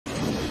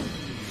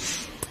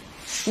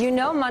You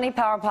know, money,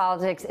 power,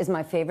 politics is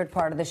my favorite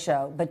part of the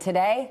show. But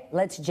today,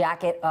 let's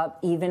jack it up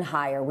even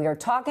higher. We are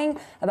talking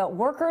about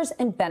workers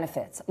and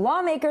benefits.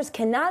 Lawmakers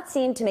cannot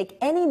seem to make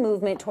any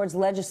movement towards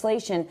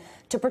legislation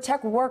to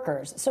protect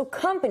workers. So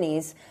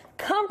companies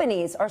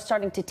are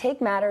starting to take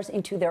matters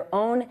into their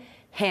own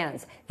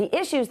hands. The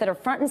issues that are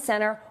front and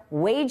center: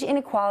 wage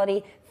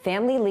inequality,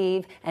 family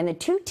leave, and the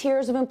two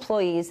tiers of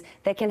employees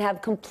that can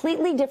have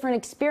completely different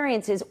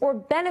experiences or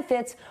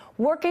benefits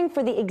working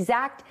for the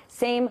exact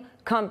same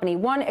company.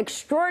 One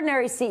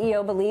extraordinary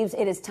CEO believes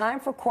it is time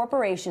for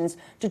corporations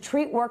to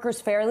treat workers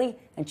fairly,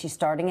 and she's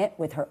starting it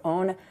with her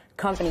own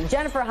company.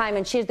 Jennifer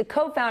Hyman, she is the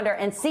co-founder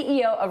and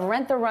CEO of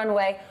Rent the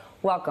Runway.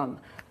 Welcome.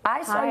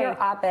 I saw your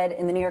op-ed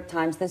in the New York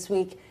Times this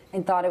week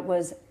and thought it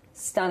was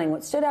stunning.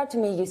 What stood out to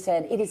me, you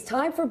said, it is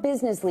time for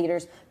business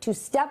leaders to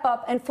step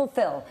up and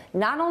fulfill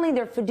not only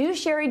their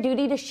fiduciary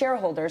duty to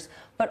shareholders,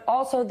 but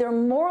also their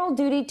moral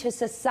duty to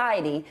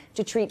society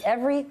to treat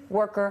every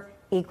worker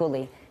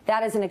equally.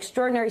 That is an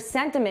extraordinary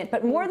sentiment,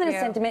 but more than a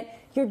sentiment,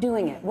 you're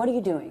doing it. What are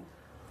you doing?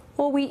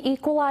 Well, we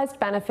equalized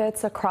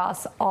benefits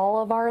across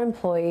all of our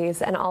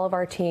employees and all of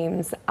our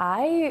teams.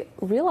 I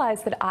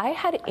realized that I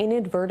had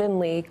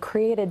inadvertently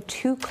created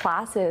two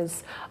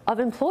classes of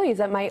employees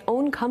at my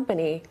own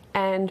company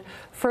and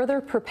further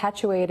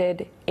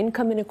perpetuated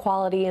income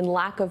inequality and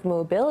lack of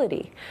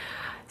mobility.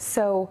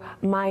 So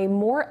my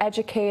more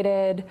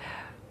educated,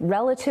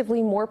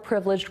 relatively more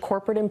privileged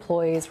corporate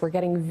employees were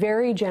getting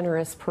very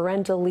generous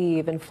parental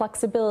leave and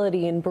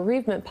flexibility and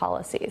bereavement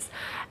policies.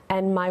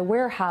 And my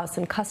warehouse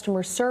and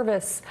customer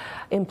service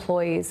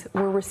employees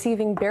were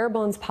receiving bare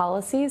bones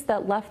policies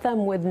that left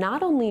them with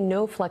not only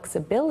no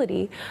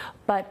flexibility,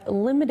 but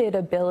limited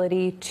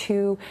ability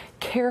to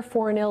care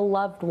for an ill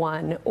loved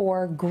one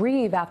or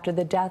grieve after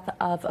the death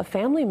of a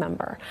family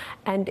member.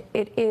 And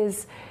it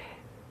is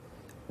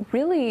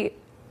really,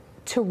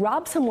 to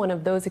rob someone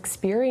of those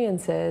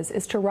experiences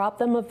is to rob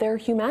them of their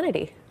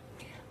humanity.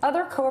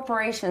 Other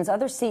corporations,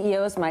 other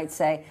CEOs might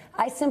say,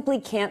 I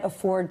simply can't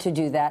afford to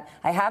do that.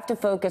 I have to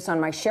focus on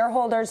my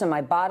shareholders and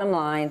my bottom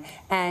line,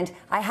 and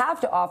I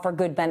have to offer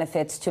good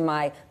benefits to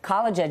my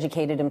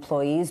college-educated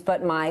employees,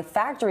 but my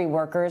factory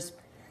workers,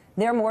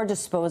 they're more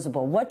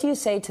disposable. What do you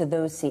say to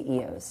those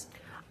CEOs?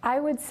 I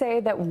would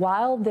say that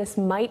while this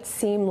might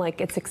seem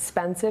like it's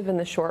expensive in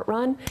the short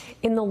run,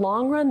 in the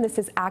long run, this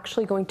is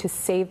actually going to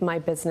save my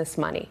business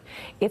money.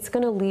 It's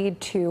going to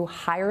lead to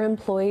higher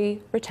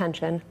employee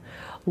retention,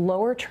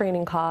 lower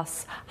training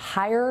costs,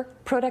 higher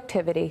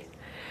productivity.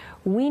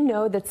 We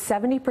know that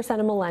 70%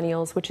 of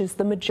millennials, which is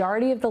the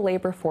majority of the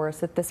labor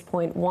force at this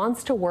point,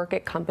 wants to work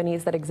at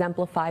companies that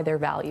exemplify their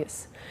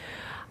values.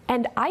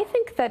 And I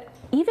think that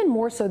even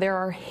more so, there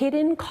are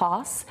hidden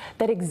costs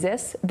that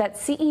exist that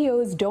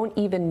CEOs don't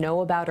even know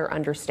about or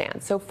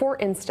understand. So for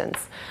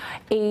instance,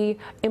 an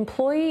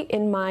employee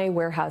in my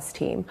warehouse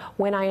team,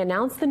 when I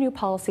announced the new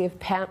policy of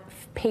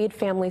paid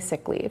family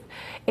sick leave,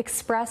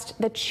 expressed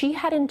that she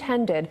had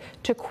intended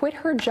to quit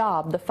her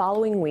job the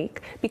following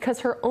week because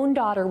her own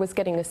daughter was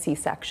getting a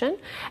C-section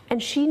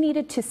and she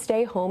needed to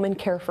stay home and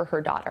care for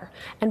her daughter.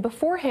 And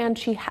beforehand,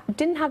 she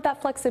didn't have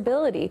that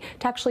flexibility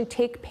to actually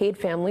take paid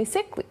family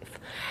sick leave.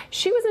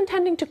 She was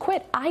intending to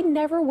quit. I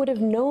never would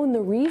have known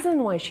the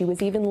reason why she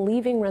was even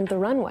leaving Rent the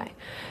Runway.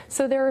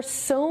 So there are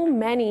so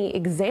many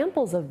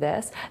examples of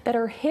this that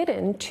are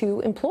hidden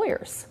to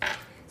employers.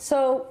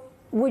 So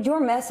would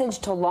your message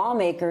to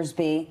lawmakers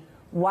be,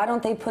 why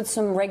don't they put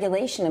some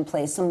regulation in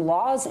place, some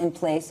laws in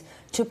place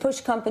to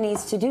push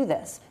companies to do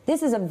this?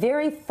 This is a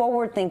very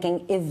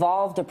forward-thinking,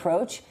 evolved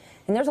approach,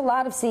 and there's a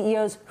lot of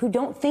CEOs who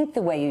don't think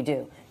the way you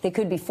do. They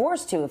could be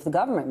forced to if the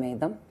government made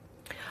them.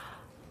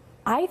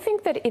 I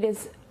think that it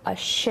is a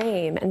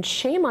shame, and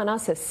shame on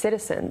us as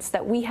citizens,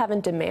 that we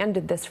haven't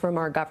demanded this from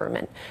our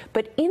government.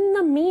 But in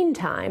the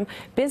meantime,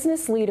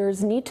 business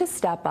leaders need to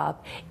step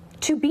up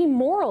to be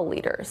moral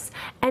leaders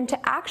and to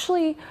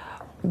actually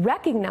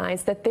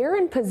recognize that they're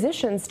in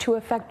positions to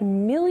affect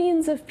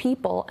millions of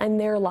people and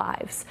their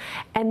lives,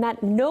 and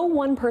that no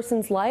one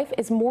person's life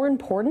is more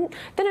important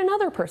than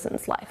another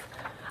person's life.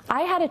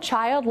 I had a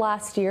child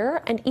last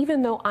year, and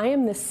even though I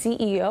am the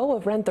CEO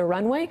of Rent the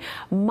Runway,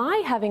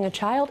 my having a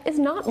child is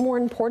not more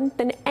important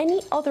than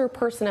any other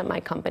person at my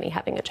company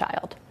having a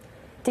child.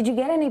 Did you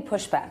get any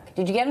pushback?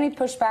 Did you get any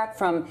pushback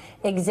from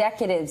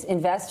executives,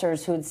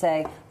 investors who would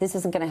say, this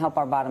isn't going to help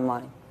our bottom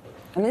line?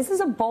 I mean, this is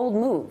a bold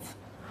move.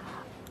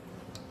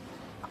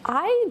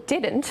 I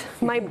didn't.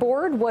 My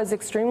board was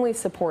extremely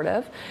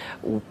supportive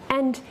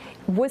and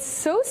was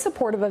so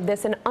supportive of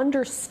this and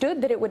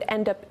understood that it would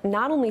end up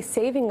not only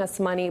saving us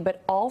money,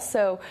 but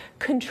also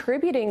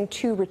contributing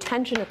to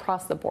retention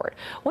across the board.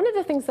 One of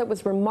the things that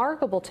was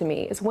remarkable to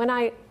me is when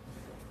I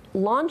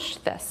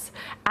launched this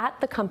at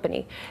the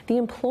company, the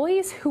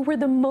employees who were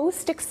the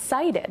most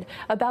excited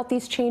about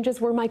these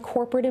changes were my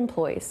corporate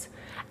employees.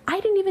 I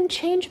didn't even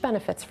change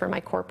benefits for my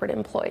corporate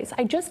employees.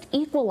 I just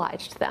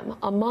equalized them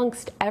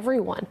amongst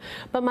everyone.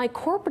 But my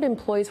corporate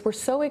employees were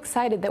so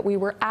excited that we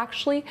were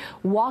actually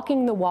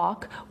walking the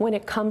walk when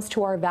it comes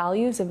to our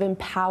values of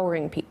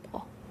empowering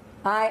people.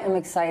 I am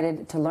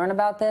excited to learn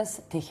about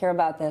this, to hear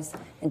about this,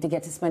 and to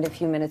get to spend a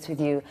few minutes with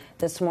you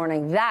this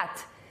morning.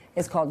 That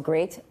is called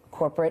great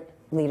corporate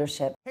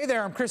leadership. Hey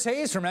there, I'm Chris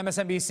Hayes from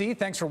MSNBC.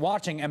 Thanks for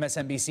watching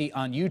MSNBC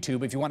on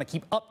YouTube. If you want to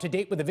keep up to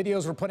date with the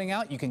videos we're putting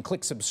out, you can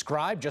click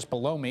subscribe just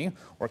below me,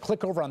 or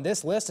click over on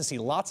this list to see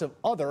lots of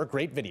other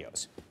great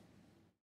videos.